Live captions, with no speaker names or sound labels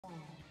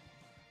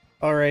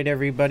Alright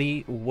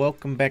everybody,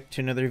 welcome back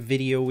to another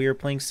video. We are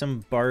playing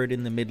some BARD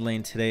in the mid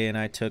lane today, and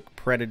I took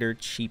Predator,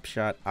 Cheap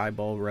Shot,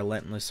 Eyeball,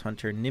 Relentless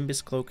Hunter,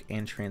 Nimbus Cloak,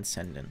 and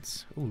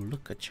Transcendence. Ooh,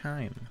 look, a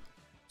chime.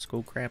 Let's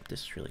go grab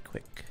this really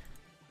quick.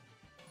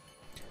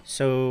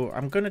 So,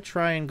 I'm gonna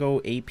try and go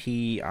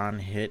AP on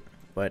hit,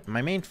 but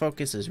my main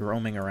focus is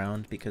roaming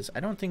around because I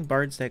don't think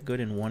BARD's that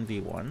good in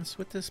 1v1s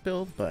with this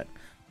build, but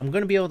I'm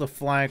gonna be able to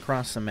fly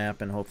across the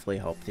map and hopefully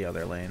help the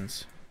other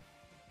lanes.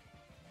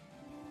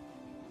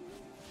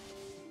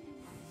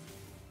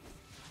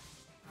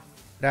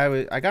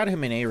 I got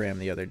him in ARAM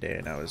the other day,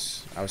 and I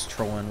was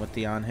trolling with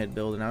the on-hit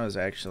build, and I was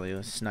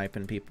actually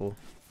sniping people.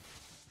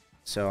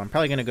 So I'm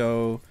probably gonna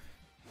go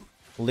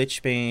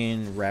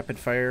Lichbane Rapid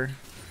Fire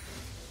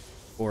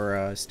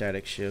or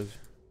Static Shiv.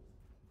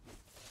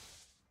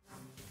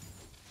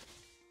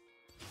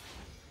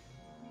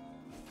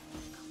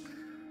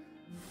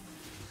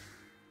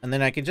 And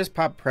then I can just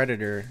pop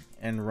Predator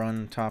and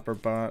run top or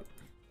bot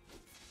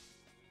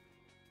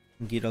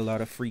and get a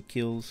lot of free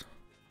kills.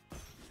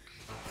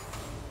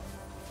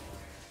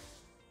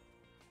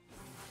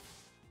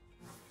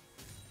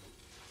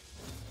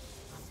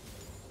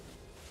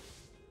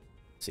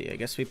 See, I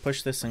guess we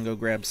push this and go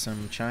grab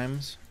some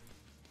chimes.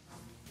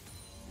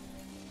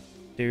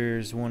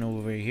 There's one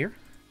over here.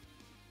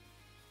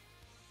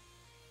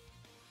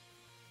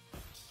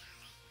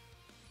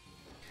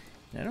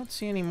 I don't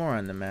see any more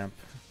on the map,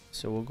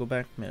 so we'll go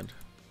back mid.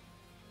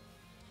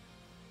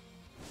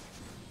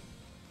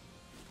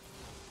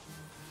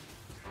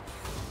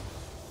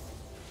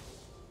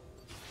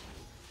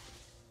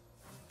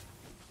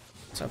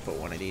 So I'll put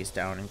one of these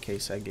down in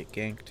case I get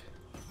ganked.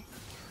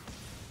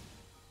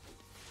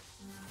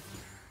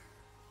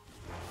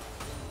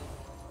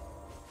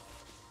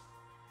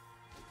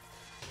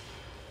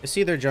 I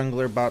see their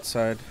jungler bot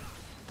side.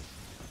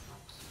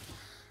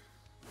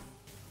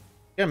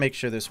 Gotta make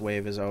sure this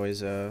wave is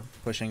always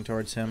pushing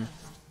towards him.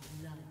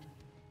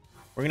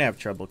 We're gonna have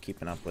trouble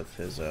keeping up with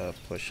his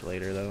push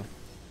later though.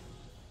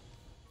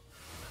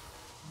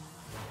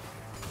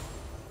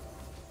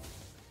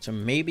 So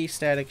maybe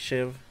Static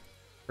Shiv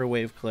for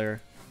wave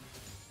clear.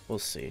 We'll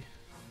see.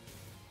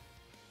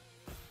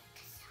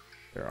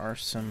 There are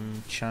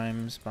some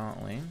chimes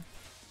bot lane.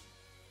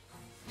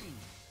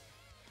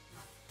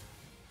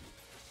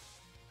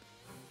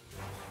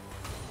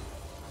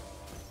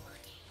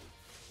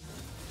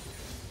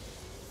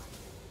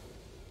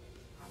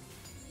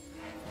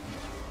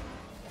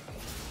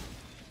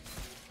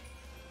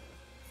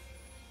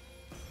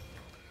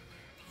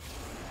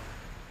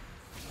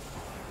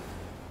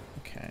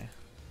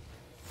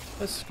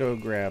 Let's go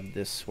grab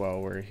this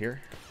while we're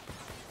here.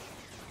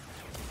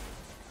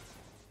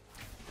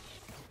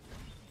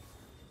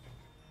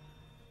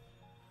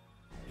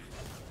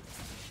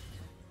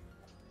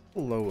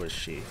 How low is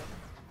she?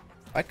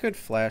 I could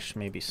flash,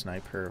 maybe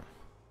snipe her.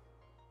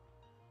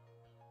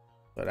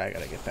 But I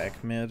gotta get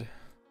back mid.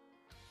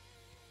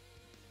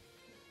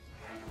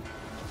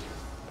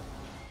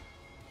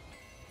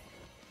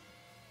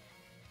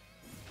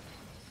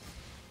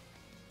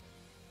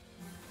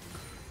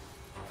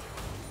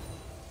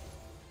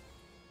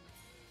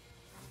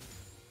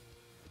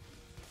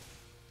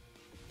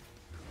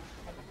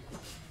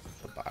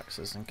 Box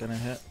isn't gonna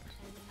hit.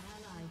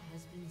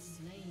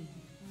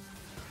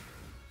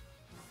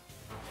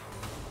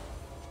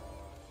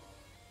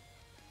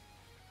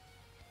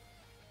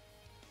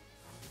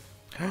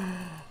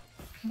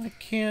 My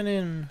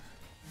cannon!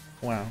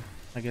 Wow,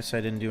 I guess I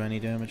didn't do any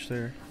damage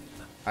there.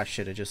 I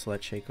should have just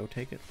let Shaco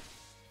take it.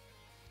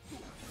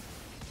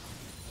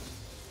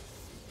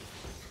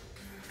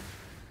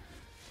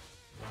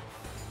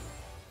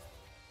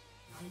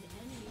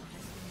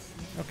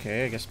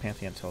 Okay, I guess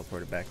Pantheon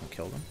teleported back and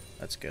killed him.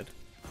 That's good.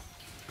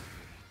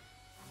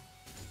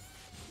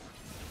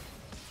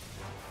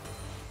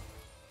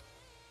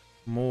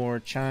 More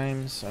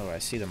chimes. Oh, I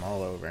see them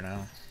all over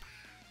now.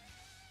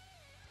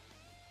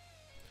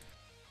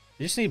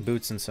 You just need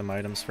boots and some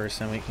items first,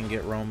 then we can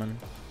get roaming.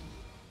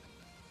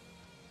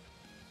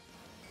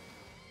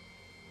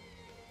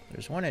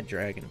 There's one at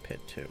Dragon Pit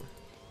too.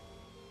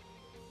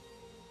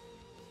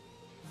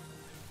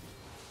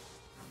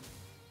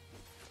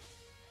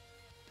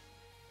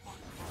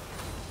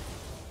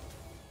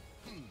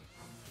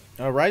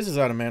 Ryze is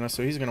out of mana,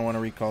 so he's going to want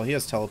to recall. He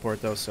has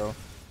teleport, though, so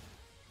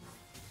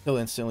he'll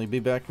instantly be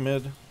back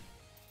mid.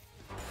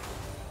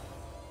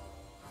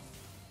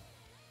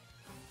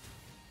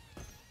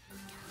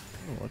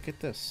 Oh, look at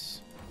this.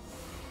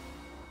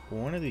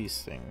 One of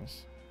these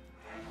things.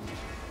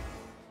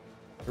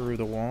 Through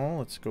the wall.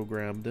 Let's go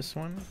grab this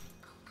one.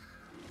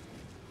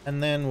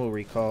 And then we'll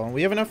recall.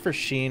 We have enough for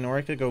Sheen, or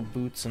I could go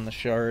boots and the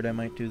shard. I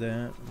might do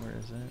that. Where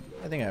is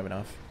it? I think I have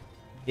enough.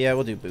 Yeah,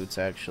 we'll do boots,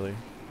 actually.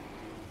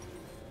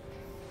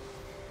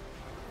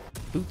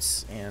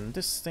 Boots and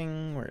this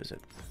thing, where is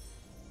it?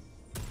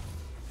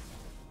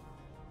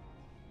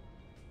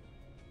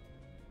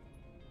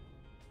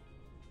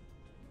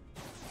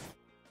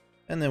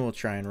 And then we'll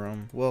try and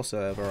roam. We'll also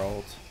have our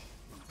ult.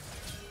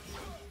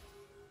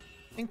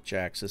 I think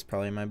Jax is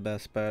probably my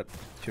best bet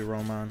to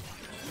roam on.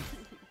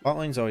 Bot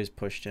lane's always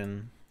pushed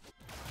in,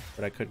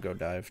 but I could go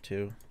dive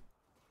too.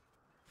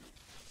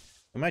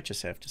 We might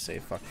just have to say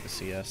fuck the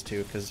CS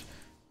too, because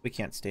we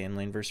can't stay in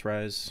lane versus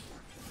Ryze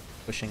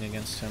pushing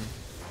against him.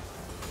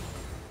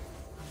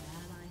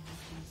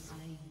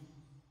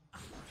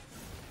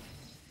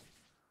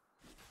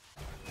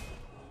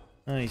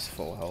 Oh, he's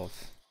full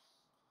health.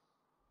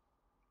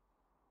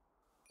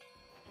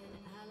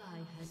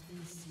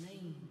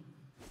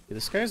 Yeah,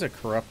 this guy's a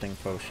corrupting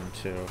potion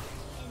too.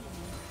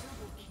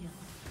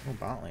 Oh,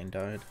 bot lane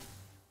died.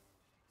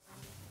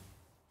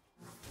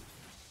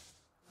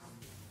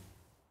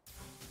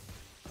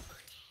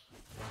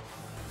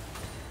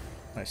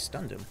 I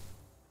stunned him.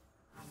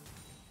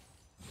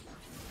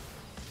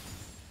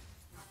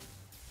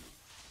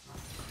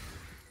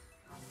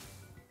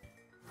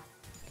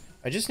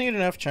 I just need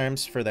enough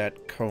chimes for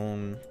that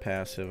cone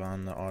passive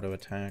on the auto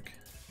attack.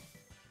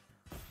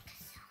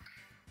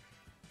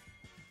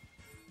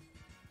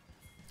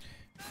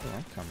 Oh,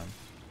 I'm coming.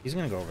 He's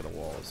gonna go over the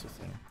wall is the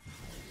thing.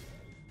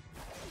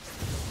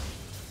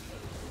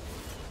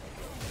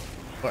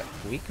 But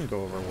we can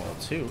go over wall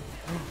too.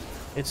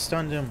 It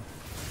stunned him.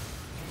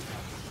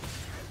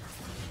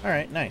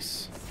 Alright,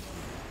 nice.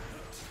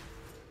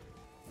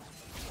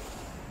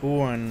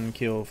 1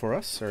 kill for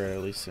us, or at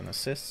least an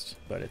assist,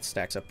 but it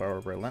stacks up our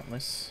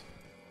Relentless.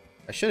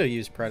 I should have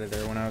used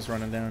Predator when I was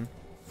running down,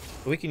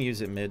 but we can use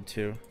it mid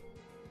too.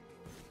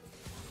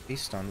 He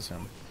stuns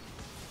him.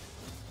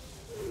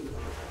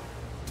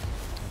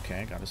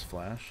 Okay, got his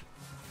flash.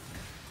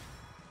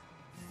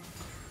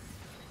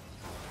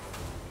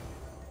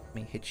 Let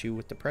me hit you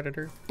with the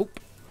Predator. Boop!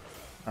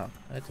 Oh,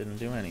 that didn't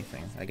do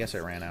anything. I guess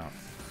it ran out.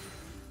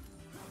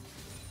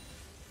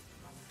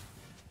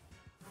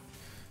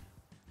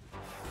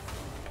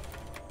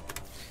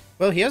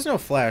 Well, he has no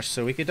flash,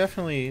 so we could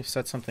definitely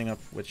set something up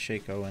with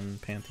Shaco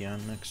and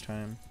Pantheon next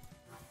time.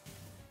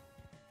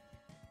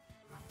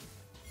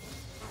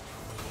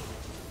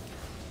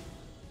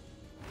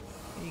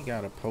 You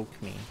gotta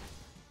poke me.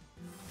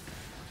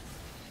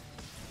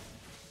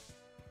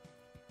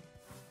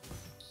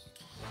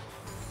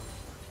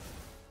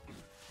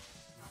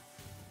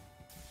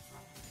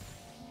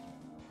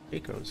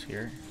 Shaco's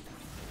here.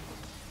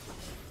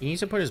 He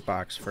needs to put his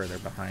box further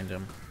behind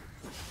him.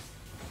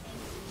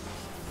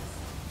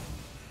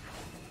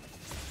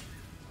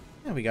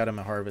 Yeah, we got him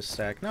a harvest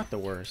stack. Not the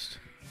worst.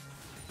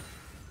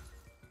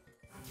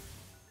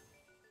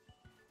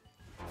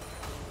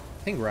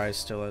 I think Ryze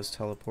still has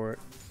teleport.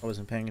 I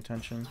wasn't paying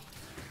attention.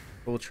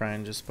 We'll try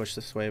and just push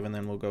this wave and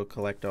then we'll go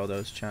collect all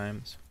those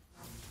chimes.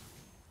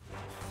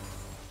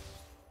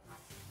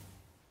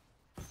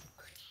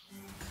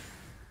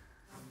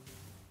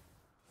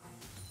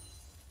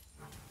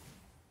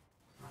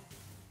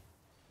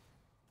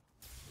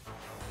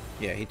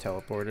 Yeah, he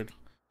teleported.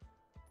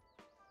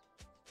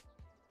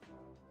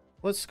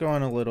 Let's go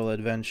on a little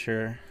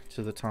adventure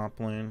to the top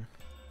lane.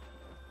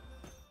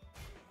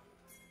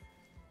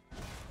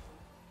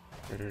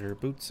 Predator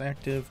boots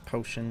active,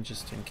 potion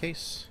just in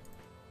case.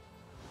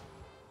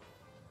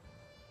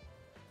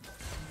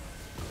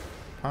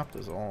 Popped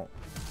his ult.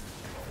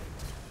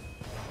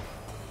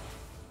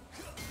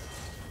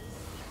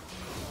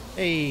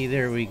 Hey,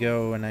 there we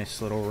go, a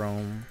nice little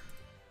roam.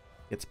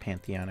 Gets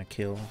Pantheon a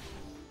kill.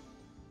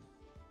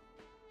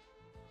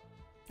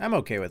 I'm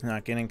okay with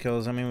not getting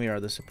kills, I mean we are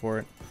the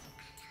support.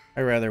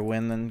 I'd rather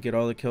win than get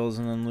all the kills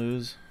and then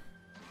lose.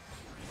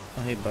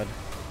 Oh, hey, bud.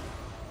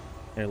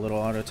 Here, a little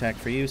auto attack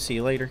for you. See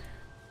you later.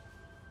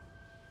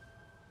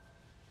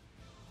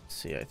 Let's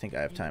see, I think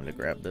I have time to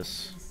grab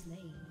this.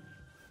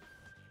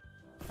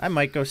 I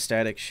might go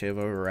static Shiv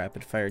over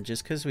rapid fire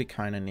just because we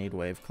kind of need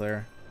wave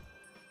clear.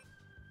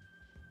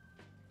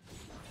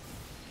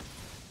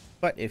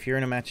 But if you're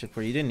in a matchup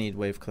where you didn't need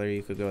wave clear,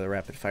 you could go with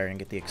rapid fire and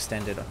get the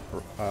extended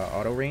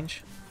auto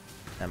range.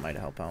 That might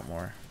help out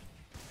more.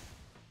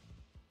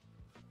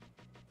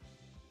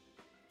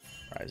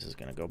 Ryze is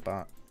gonna go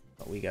bot,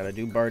 but we gotta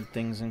do BARD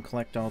things and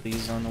collect all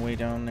these on the way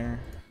down there.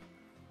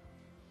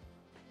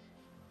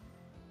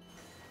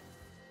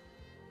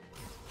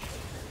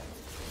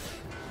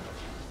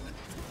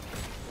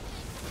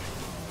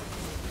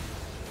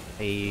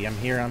 Hey, I'm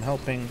here, I'm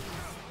helping.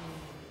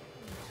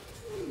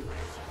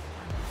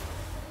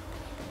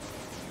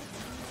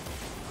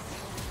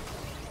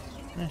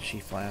 She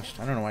flashed.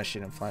 I don't know why she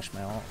didn't flash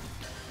my ult.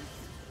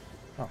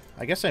 Oh,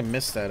 I guess I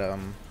missed that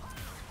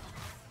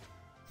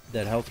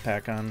that health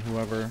pack on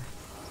whoever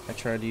I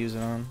tried to use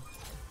it on,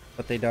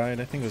 but they died.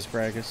 I think it was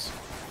Gragas.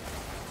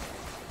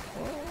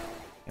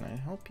 Can I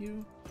help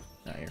you?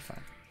 No, you're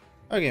fine.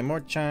 Okay, more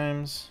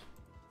chimes.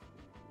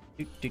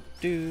 Do do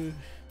do.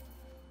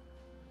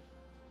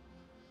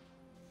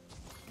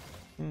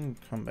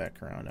 Come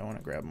back around. I want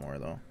to grab more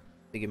though.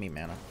 They give me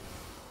mana.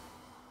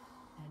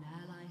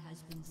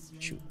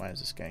 Shoot, why is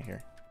this guy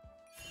here?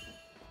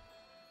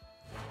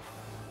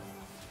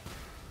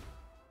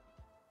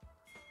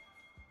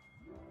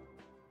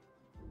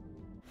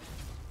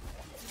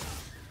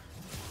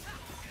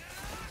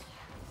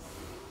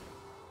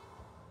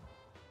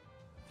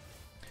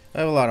 I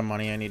have a lot of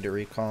money I need to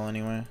recall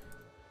anyway.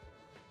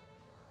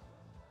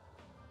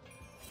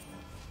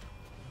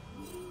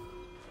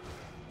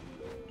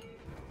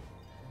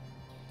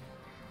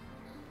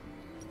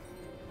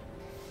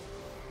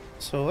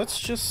 So let's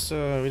just, we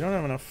don't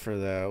have enough for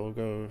that. We'll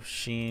go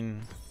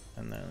Sheen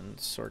and then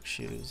Sork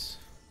Shoes.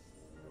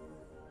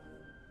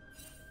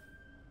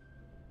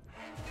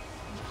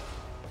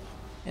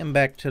 And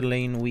back to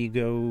lane we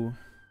go.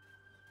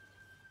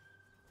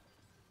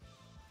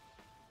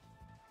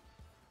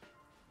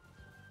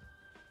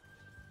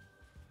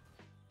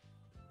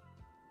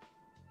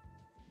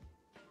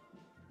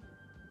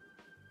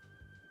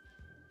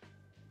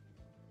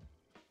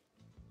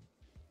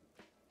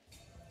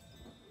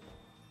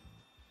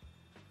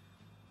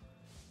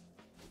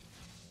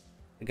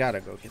 I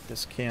gotta go get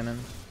this cannon.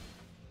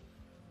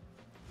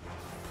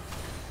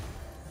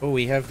 Oh,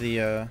 we have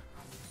the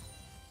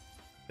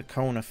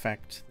cone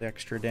effect, the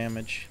extra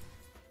damage.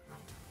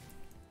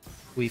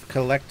 We've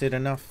collected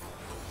enough.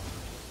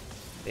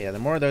 Yeah, the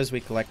more of those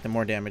we collect, the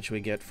more damage we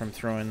get from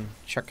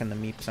chucking the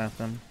meeps at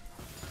them.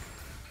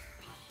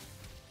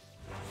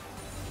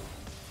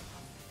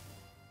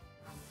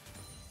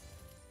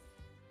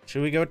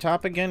 Should we go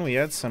top again? We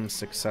had some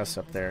success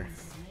up there.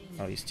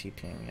 Oh, he's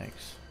TPing,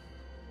 yikes.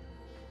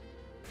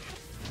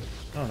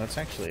 Oh, that's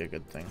actually a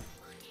good thing.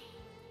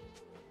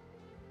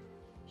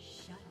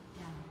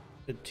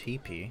 Good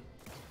TP.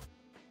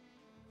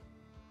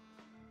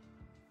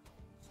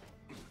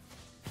 I'm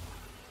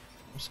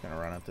just gonna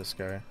run at this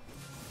guy.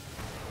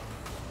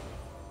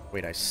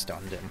 Wait, I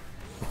stunned him.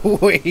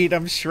 Wait,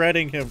 I'm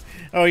shredding him.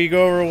 Oh, you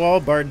go over a wall?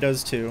 BARD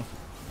does too.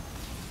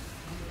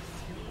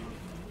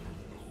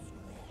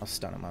 I'll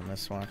stun him on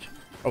this watch.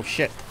 Oh,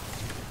 shit.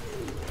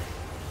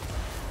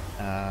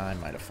 I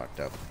might have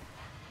fucked up.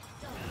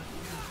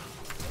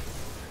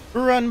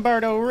 Run,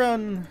 Bardo,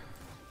 run!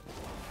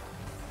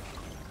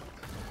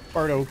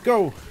 Bardo,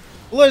 go!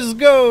 Let's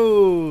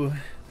go!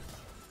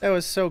 That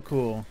was so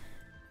cool.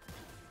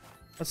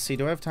 Let's see,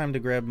 do I have time to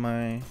grab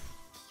my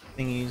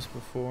thingies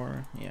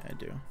before? Yeah, I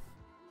do.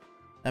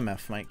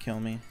 MF might kill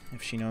me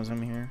if she knows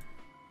I'm here.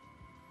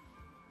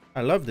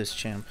 I love this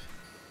champ.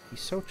 He's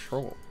so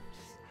troll.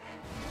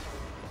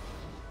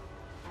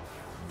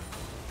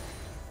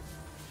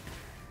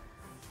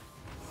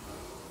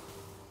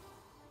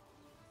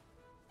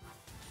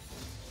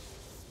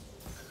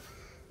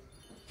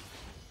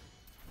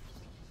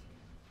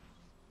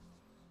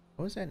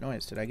 What was that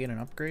noise? Did I get an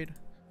upgrade?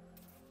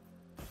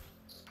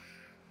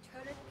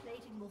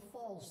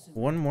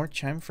 One more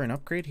chime for an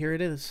upgrade? Here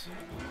it is.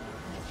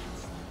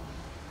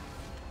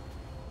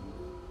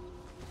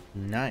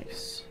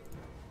 Nice.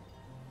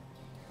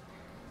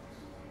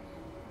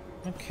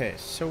 Okay,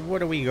 so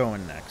what are we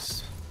going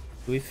next?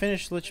 Do we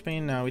finish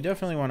Lichbane? No, we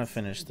definitely want to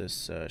finish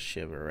this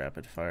Shiver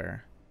Rapid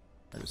Fire.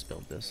 I just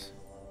built this.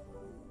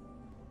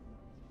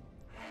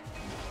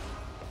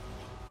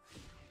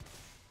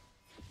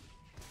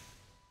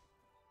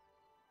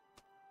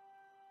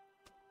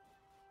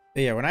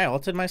 But yeah, when I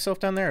ulted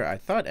myself down there, I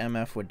thought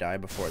MF would die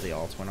before the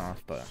ult went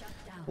off, but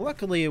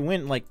luckily it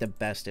went like the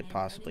best it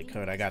possibly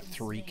could. I got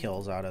 3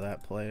 kills out of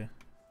that play.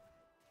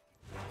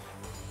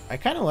 I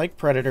kind of like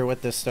Predator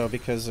with this though,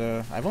 because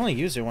I've only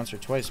used it once or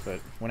twice, but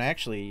when I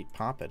actually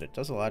pop it, it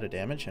does a lot of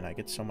damage and I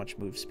get so much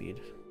move speed.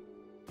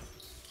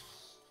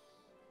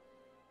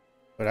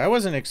 But I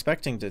wasn't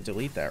expecting to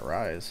delete that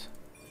Rise.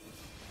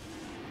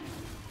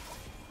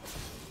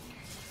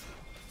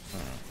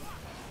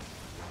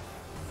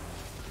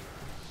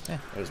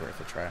 It was worth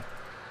a try.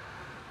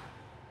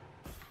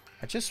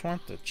 I just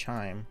want the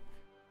chime.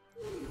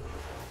 Alright,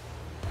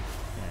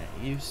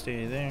 you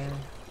stay there.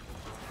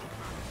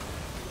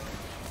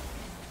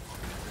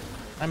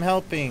 I'm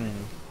helping!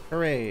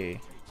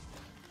 Hooray!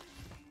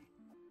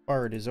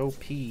 BARD is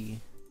OP.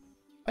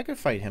 I could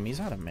fight him, he's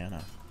out of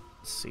mana.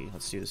 Let's see,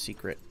 let's do the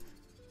secret.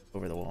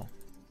 Over the wall.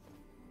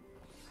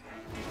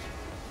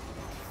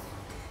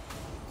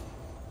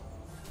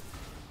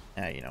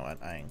 Ah, you know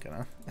what? I ain't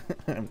gonna.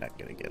 I'm not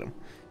gonna get him.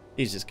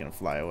 He's just gonna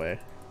fly away.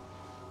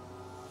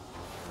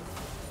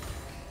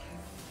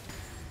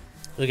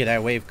 Look at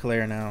that wave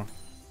clear now.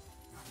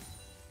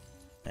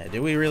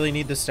 Do we really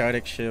need the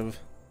static shiv?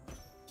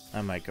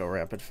 I might go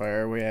rapid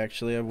fire. We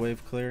actually have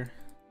wave clear.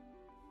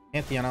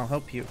 Pantheon, I'll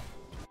help you.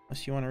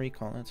 Unless you want to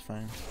recall, that's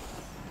fine.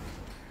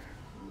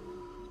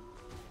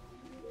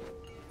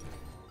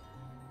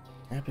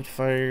 Rapid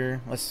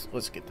fire.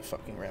 Let's get the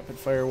fucking rapid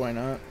fire. Why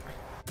not?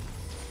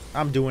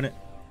 I'm doing it.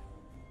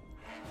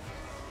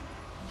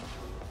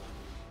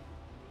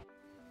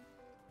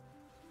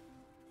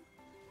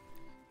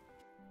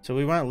 So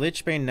we want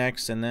Lichbane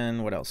next, and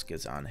then what else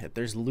gets on hit?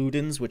 There's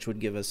Ludens, which would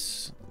give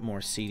us more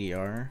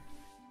CDR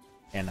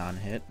and on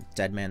hit.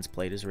 Dead Man's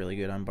Plate is really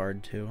good on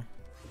BARD too.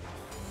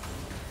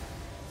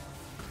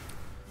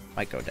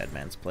 Might go Dead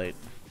Man's Plate.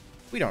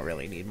 We don't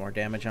really need more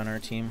damage on our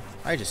team.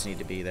 I just need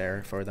to be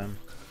there for them.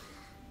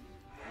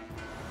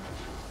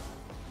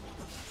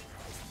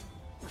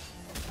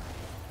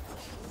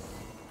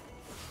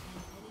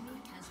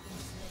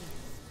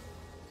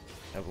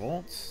 Have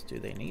ults? Do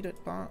they need it,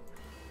 bot?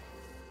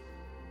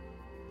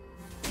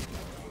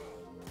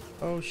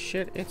 Oh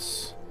shit,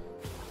 it's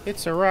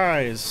a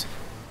Rise.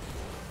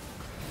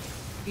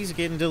 He's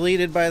getting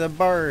deleted by the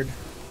BARD.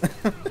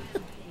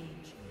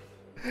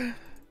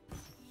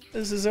 This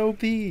This is OP.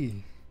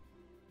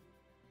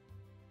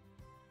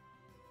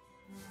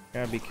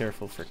 Gotta be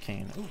careful for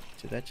Kane. Oh,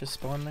 did that just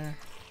spawn there?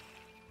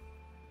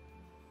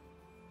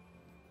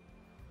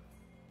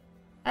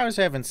 I was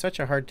having such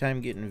a hard time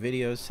getting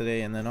videos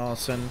today, and then all of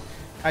a sudden,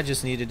 I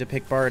just needed to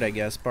pick BARD, I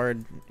guess.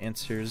 BARD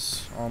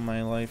answers all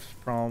my life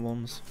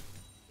problems.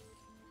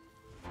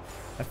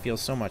 I feel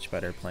so much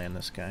better playing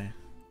this guy.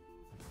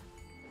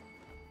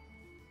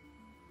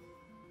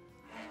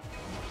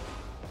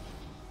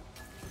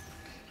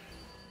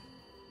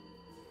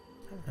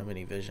 I don't have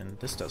any vision.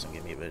 This doesn't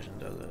give me vision,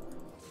 does it?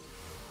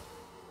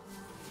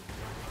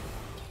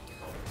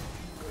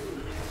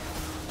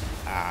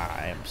 Ah,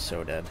 I am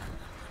so dead.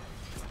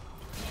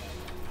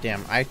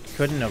 Damn, I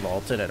couldn't have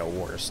ulted at a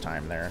worse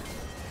time there.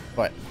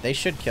 But they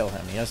should kill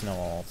him. He has no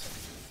ult.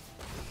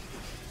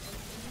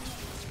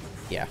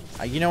 Yeah.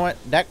 You know what?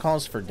 That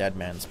calls for Dead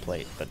Man's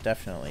Plate, but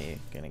definitely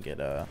gonna get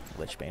a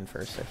Lichbane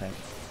first, I think.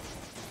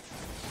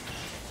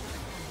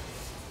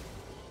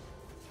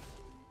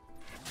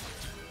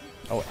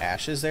 Oh,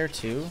 Ashe is there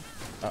too?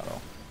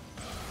 Uh-oh.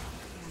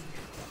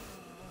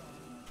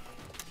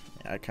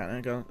 Yeah, I kind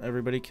of got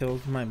everybody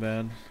killed. My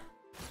bad.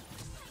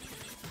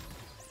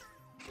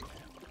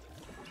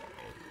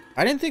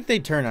 I didn't think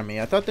they'd turn on me.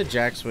 I thought the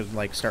Jax would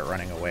like start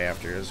running away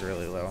after it was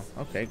really low.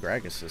 Okay,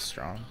 Gragas is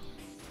strong.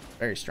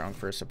 Very strong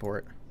for a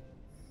support.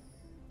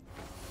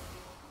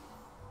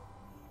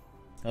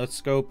 Let's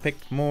go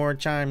pick more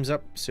chimes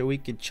up so we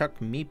can chuck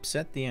meeps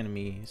at the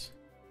enemies.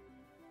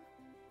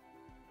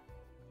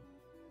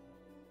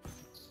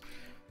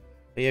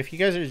 But yeah, if you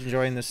guys are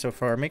enjoying this so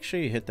far, make sure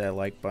you hit that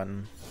like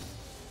button.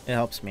 It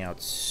helps me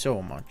out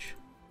so much.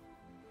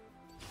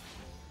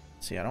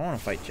 See, I don't want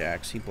to fight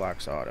Jax. He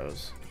blocks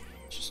autos.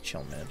 Just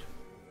chill mid.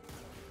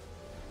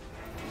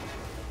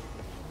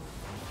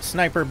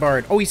 Sniper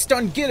Bard. Oh, he's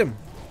stunned. Get him.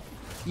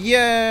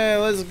 Yeah,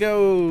 let's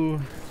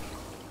go.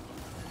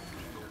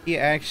 He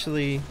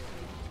actually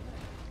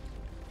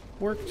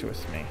worked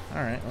with me.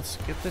 Alright, let's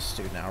get this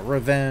dude now.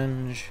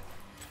 Revenge.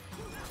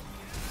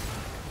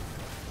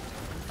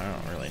 I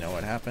don't really know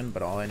what happened,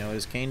 but all I know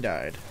is Kane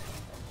died.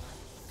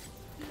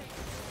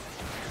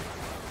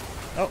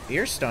 Oh,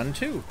 you're stunned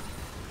too.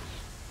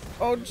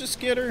 Oh,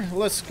 just get her.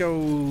 Let's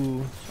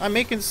go. I'm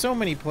making so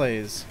many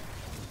plays.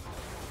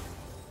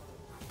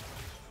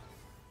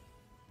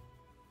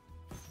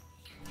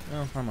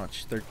 Oh, how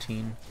much?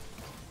 13.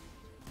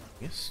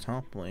 Yes,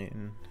 top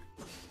lane.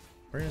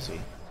 Where is he?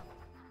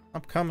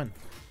 I'm coming.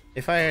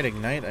 If I had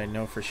Ignite, I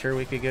know for sure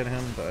we could get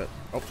him, but...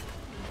 Oh,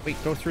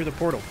 wait, go through the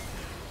portal.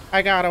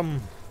 I got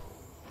him.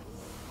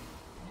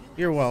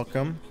 You're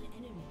welcome.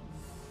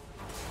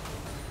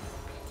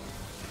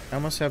 I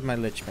almost have my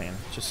Lichbane.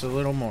 Just a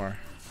little more.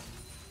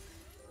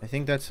 I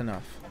think that's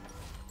enough.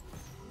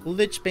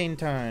 Lichbane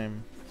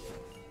time.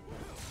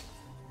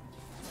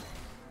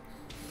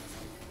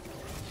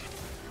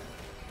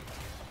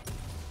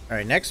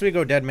 Alright, next we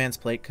go Dead Man's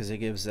Plate because it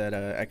gives that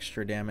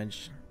extra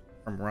damage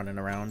from running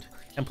around.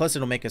 And plus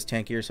it'll make us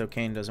tankier so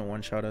Kane doesn't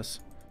one-shot us.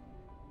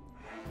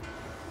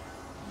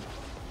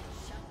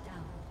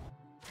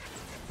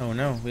 Oh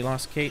no, we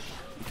lost Kate.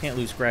 We can't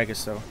lose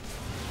Gragas though.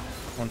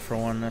 1 for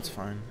 1, that's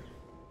fine.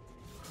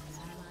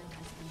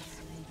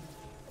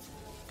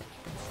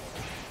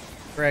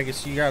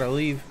 Gragas, you gotta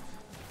leave.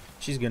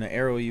 She's gonna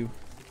arrow you.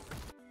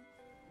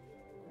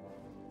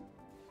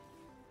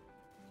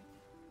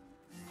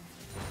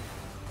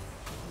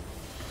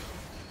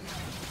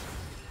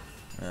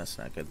 That's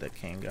not good that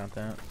Kane got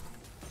that.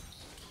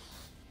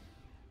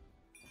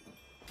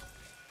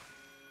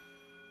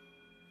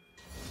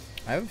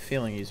 I have a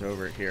feeling he's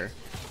over here.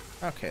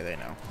 Okay, they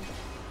know.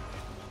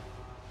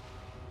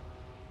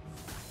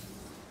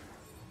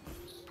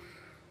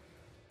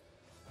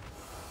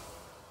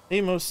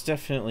 They most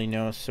definitely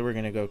know, so we're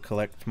gonna go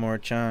collect more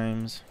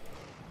chimes.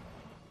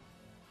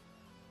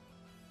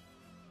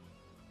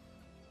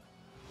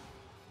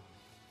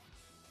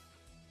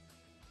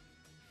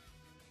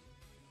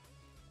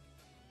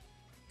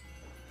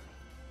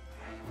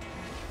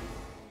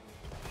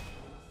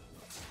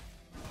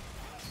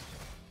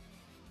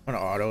 I'm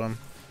gonna auto him.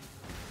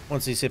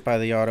 Once he's hit by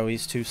the auto,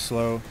 he's too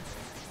slow.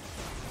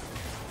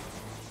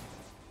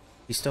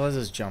 He still has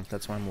his jump,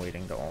 that's why I'm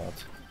waiting to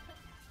ult.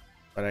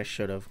 But I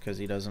should have, because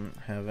he doesn't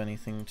have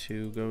anything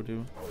to go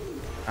to.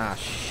 Ah,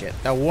 shit.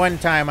 The one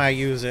time I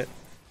use it,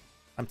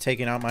 I'm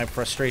taking out my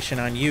frustration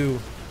on you.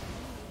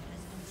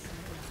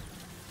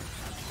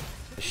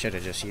 I should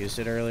have just used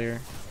it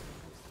earlier.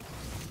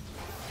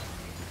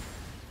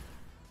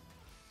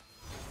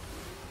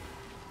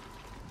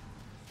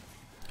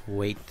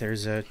 Wait,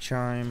 there's a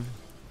chime.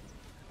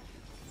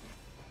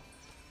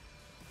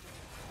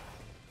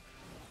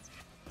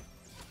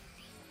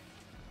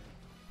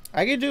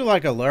 I could do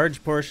like a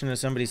large portion of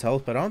somebody's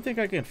health, but I don't think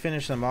I can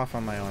finish them off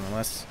on my own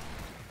unless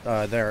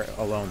they're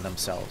alone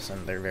themselves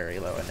and they're very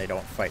low and they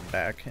don't fight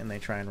back and they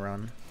try and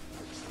run.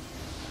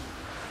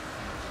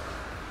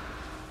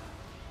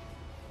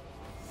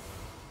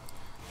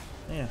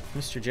 Yeah,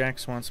 Mr.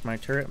 Jax wants my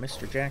turret.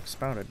 Mr. Jax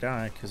about to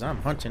die because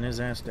I'm hunting his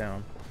ass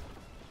down.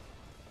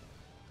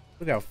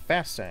 Look how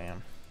fast I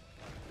am.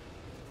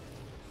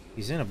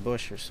 He's in a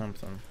bush or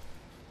something.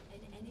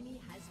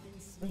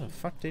 Where the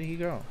fuck did he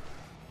go?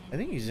 I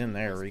think he's in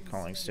there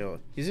recalling still.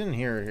 He's in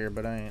here,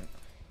 but I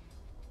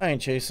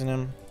ain't chasing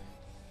him.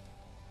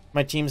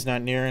 My team's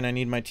not near and I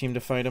need my team to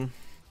fight him.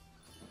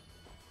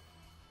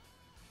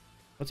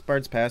 What's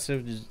Bard's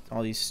passive? Just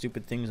all these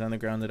stupid things on the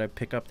ground that I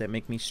pick up that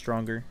make me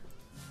stronger.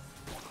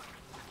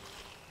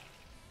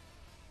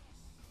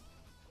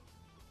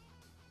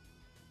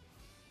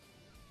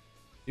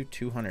 Do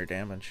 200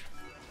 damage.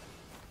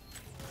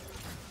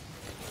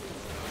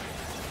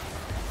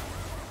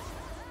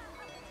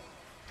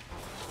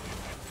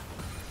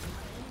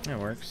 That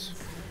works.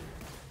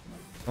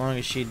 As long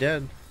as she's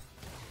dead,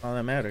 all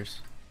that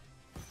matters.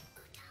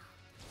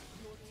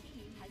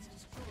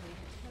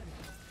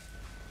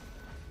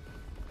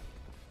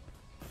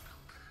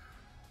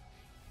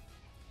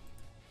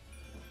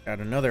 Got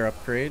another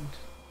upgrade.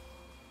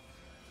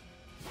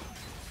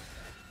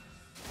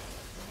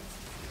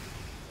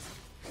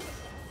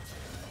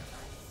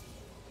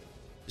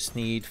 Just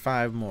need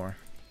 5 more.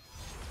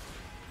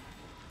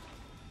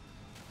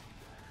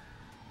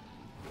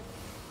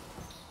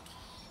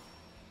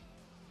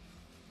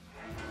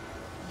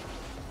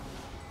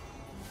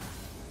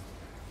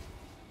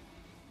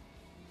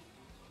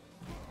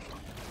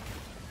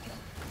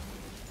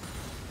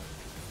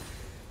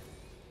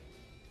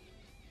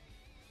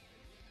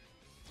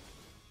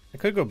 I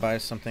could go buy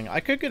something. I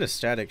could get a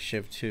static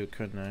shift too,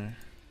 couldn't I?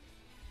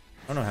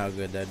 I don't know how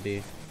good that'd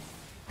be.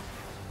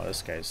 Oh,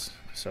 this guy's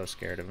so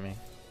scared of me.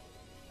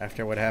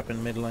 After what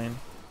happened mid lane.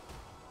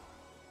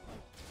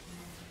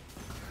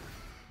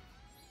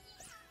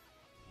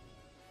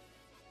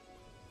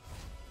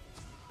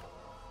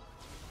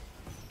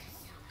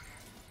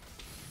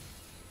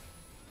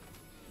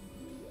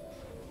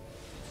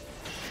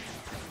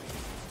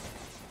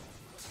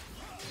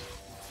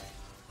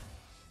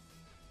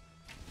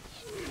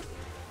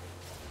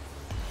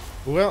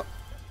 Well,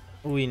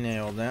 we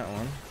nailed that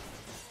one.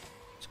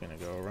 Just gonna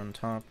go run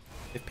top.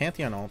 If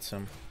Pantheon ults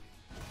him.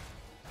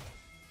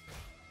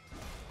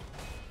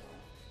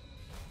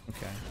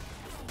 Okay.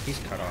 He's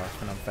cut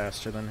off and I'm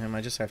faster than him.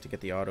 I just have to get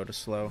the auto to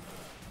slow.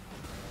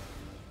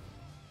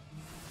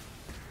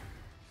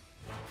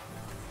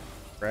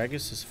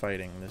 Gragas is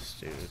fighting this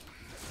dude.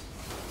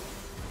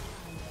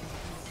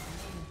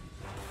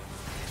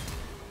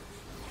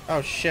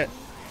 Oh shit.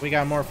 We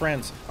got more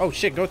friends. Oh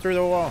shit, go through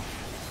the wall.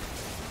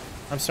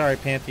 I'm sorry,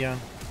 Pantheon.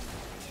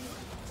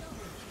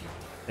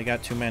 They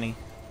got too many.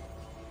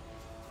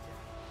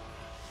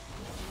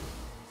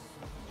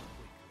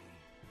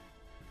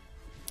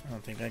 I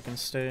don't think I can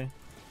stay.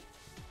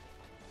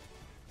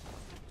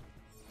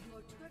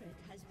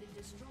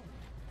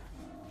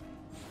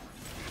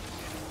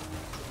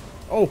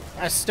 Oh,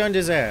 I stunned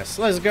his ass.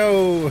 Let's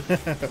go.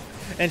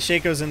 And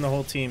Shaco's in the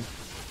whole team.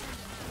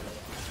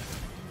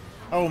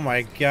 Oh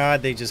my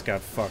god, they just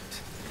got fucked.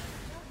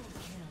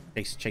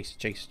 Chase, chase,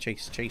 chase,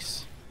 chase,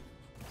 chase.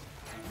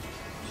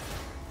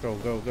 Go,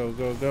 go, go,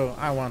 go, go.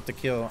 I want the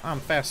kill. I'm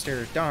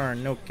faster.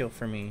 Darn, no kill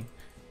for me.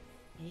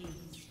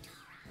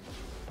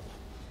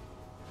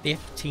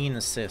 15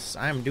 assists.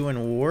 I'm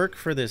doing work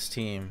for this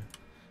team.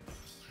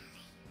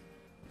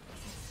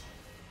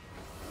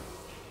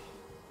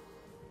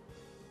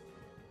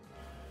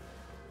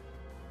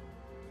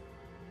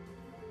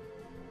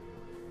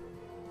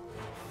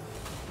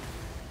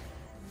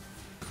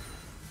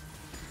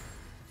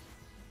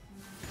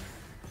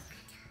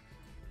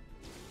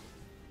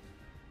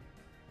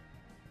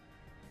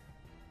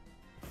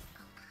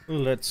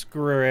 Let's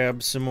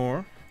grab some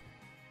more.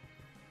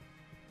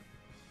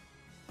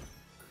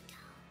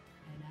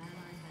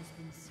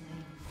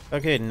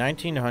 Okay,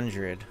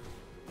 1900.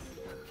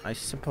 I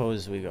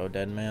suppose we go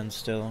dead man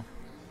still.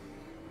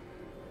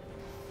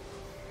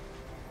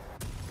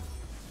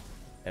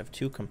 I have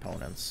 2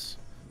 components.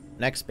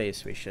 Next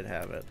base we should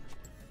have it.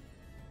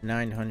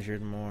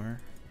 900 more.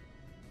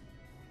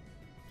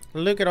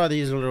 Look at all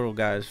these little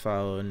guys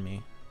following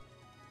me.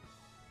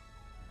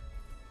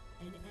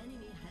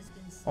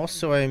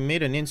 Also, I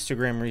made an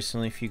Instagram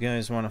recently. If you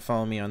guys want to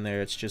follow me on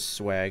there, it's just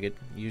Zwag. It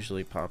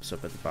usually pops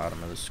up at the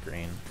bottom of the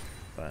screen.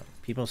 But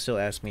people still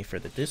ask me for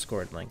the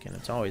Discord link, and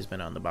it's always been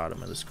on the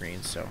bottom of the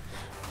screen, so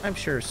I'm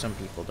sure some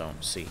people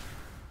don't see.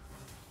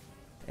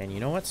 And you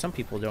know what? Some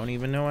people don't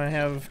even know I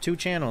have 2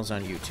 channels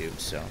on YouTube,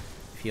 so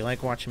if you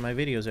like watching my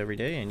videos every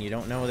day and you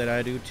don't know that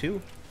I do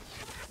too,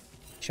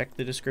 check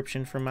the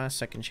description for my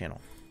 2nd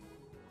channel.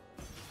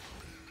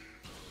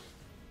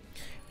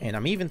 And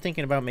I'm even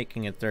thinking about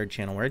making a 3rd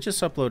channel where I just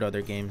upload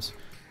other games.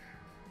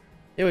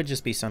 It would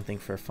just be something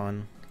for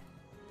fun.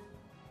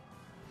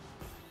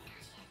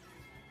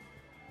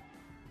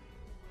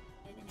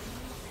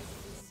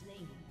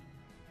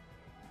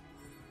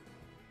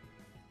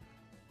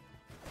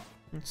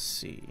 Let's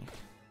see.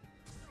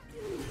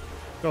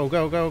 Go,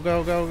 go, go,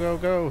 go, go, go,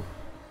 go.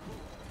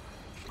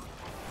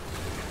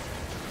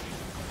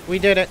 We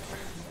did it.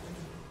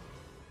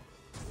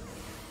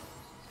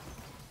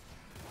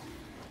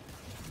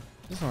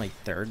 This is only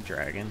 3rd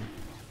dragon.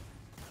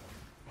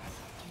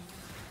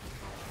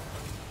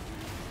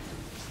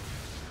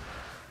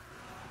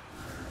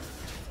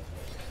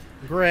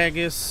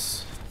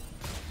 Gragas.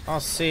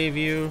 I'll save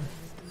you.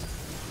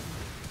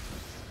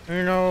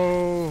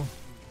 No.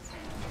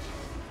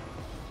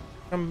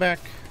 Come back.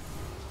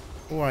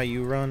 Why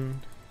you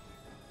run?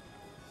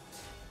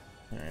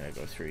 Alright, I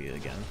go through you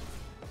again.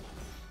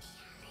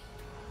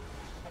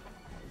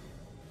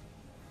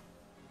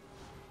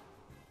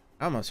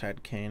 I almost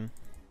had Kane.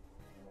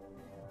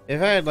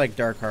 If I had like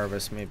Dark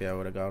Harvest, maybe I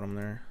would have got him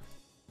there.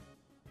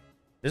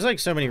 There's like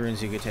so many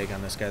runes you could take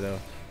on this guy though.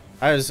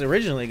 I was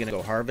originally gonna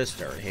go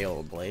Harvest or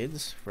Hail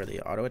Blades for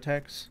the auto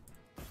attacks,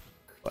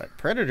 but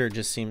Predator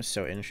just seems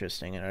so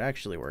interesting and it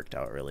actually worked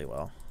out really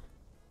well.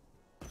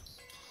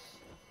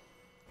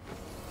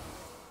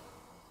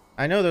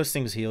 I know those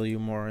things heal you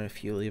more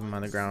if you leave them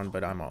on the ground,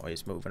 but I'm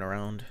always moving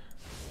around.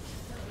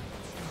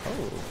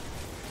 Oh.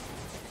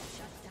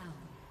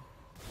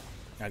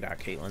 I got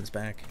Caitlyn's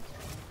back.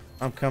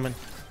 I'm coming.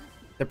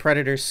 The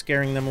Predator's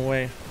scaring them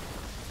away.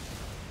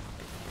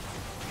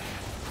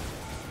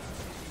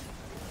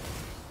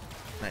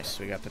 Nice,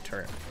 we got the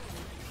turret.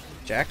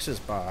 Jax is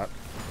bot.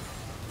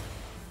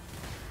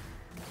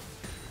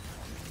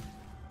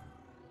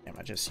 Damn,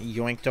 I just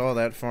yoinked all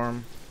that for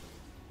him.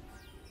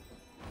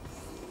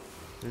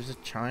 There's a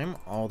chime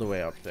all the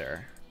way up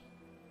there.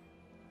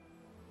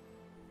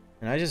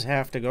 And I just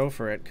have to go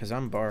for it because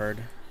I'm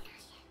BARD.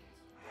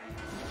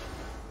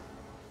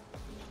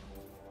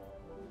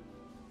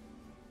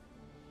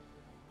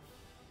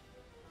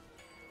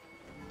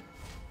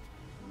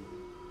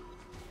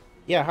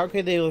 Yeah, how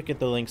could they look at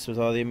the links with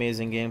all the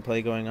amazing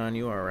gameplay going on?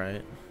 You are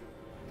right.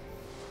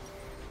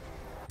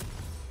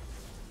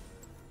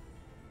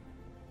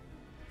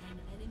 An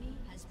enemy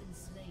has been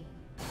slain.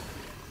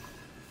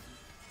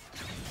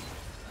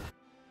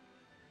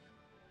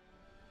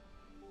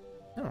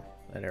 Oh,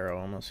 that arrow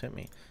almost hit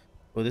me.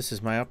 Oh, this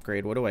is my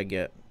upgrade. What do I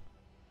get?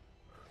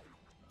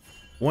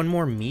 One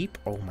more meep?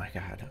 Oh my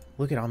god.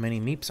 Look at how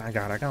many meeps I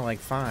got. I got like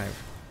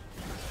 5.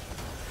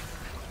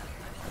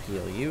 I'll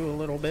heal you a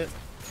little bit.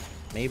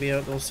 Maybe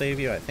it'll save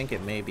you. I think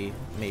it maybe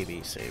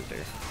saved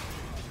her.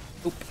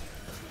 Oop.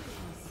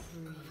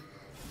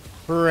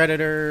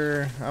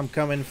 Predator. I'm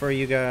coming for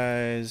you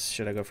guys.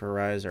 Should I go for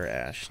Rise or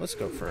Ashe? Let's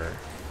go for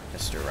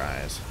Mr.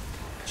 Rise.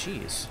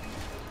 Jeez.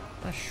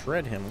 I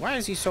shred him. Why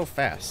is he so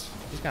fast?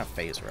 He's got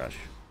phase rush.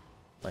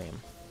 Lame.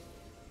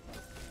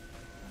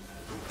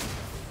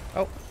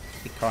 Oh,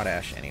 he caught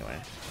Ashe anyway.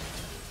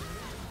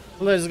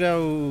 Let's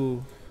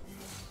go.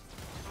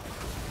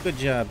 Good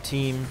job,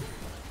 team.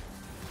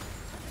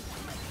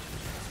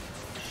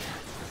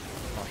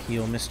 I'll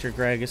heal Mr.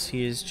 Gragas.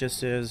 He is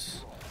just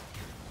as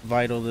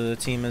vital to the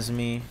team as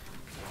me.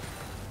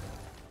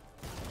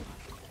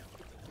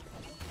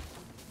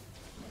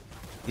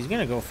 He's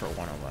gonna go for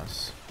one of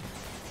us.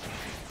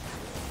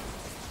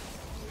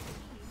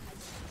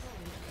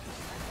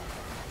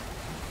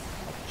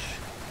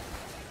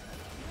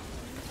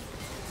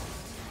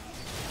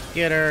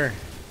 Get her!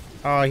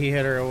 Oh, he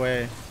hit her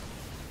away.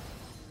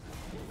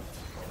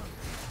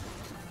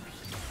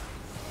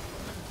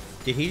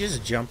 Did he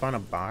just jump on a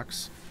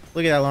box?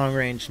 Look at that long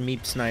range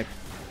meep snipe.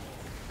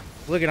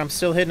 Look at, I'm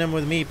still hitting him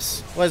with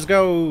meeps. Let's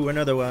go!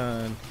 Another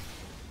one.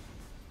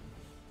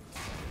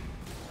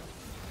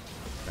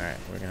 Alright,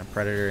 we're gonna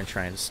Predator and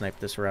try and snipe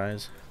this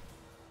Rise.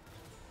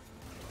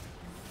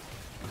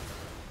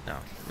 No,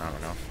 not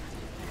enough.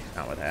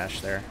 Not with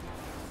Ashe there.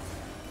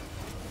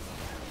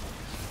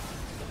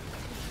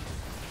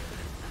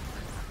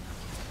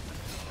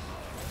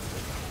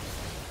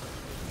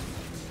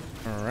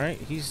 Alright,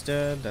 he's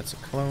dead. That's a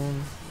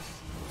clone.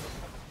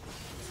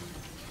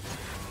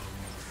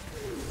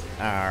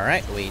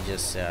 Alright, we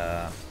just,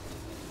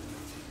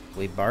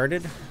 we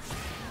barded.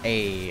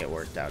 Hey, it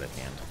worked out at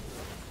the end.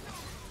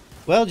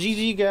 Well,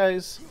 GG,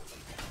 guys.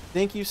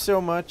 Thank you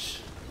so much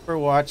for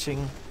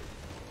watching.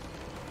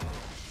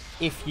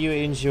 If you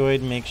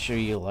enjoyed, make sure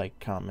you like,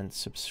 comment,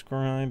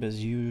 subscribe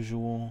as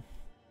usual.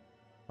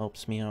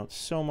 Helps me out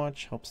so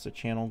much. Helps the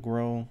channel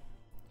grow.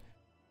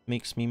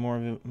 Makes me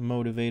more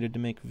motivated to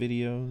make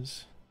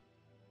videos.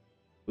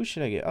 Who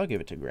should I get? I'll give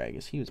it to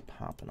Gragas. He was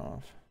popping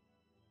off.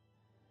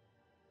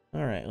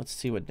 Alright, let's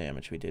see what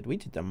damage we did. We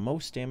did the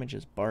most damage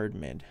as Bard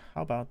mid.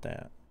 How about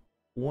that?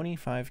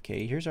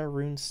 25k. Here's our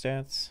rune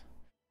stats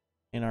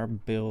and our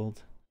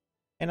build.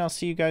 And I'll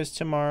see you guys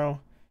tomorrow.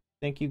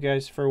 Thank you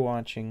guys for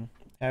watching.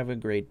 Have a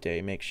great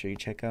day. Make sure you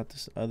check out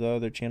this, the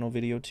other channel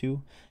video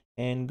too.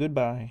 And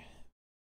goodbye.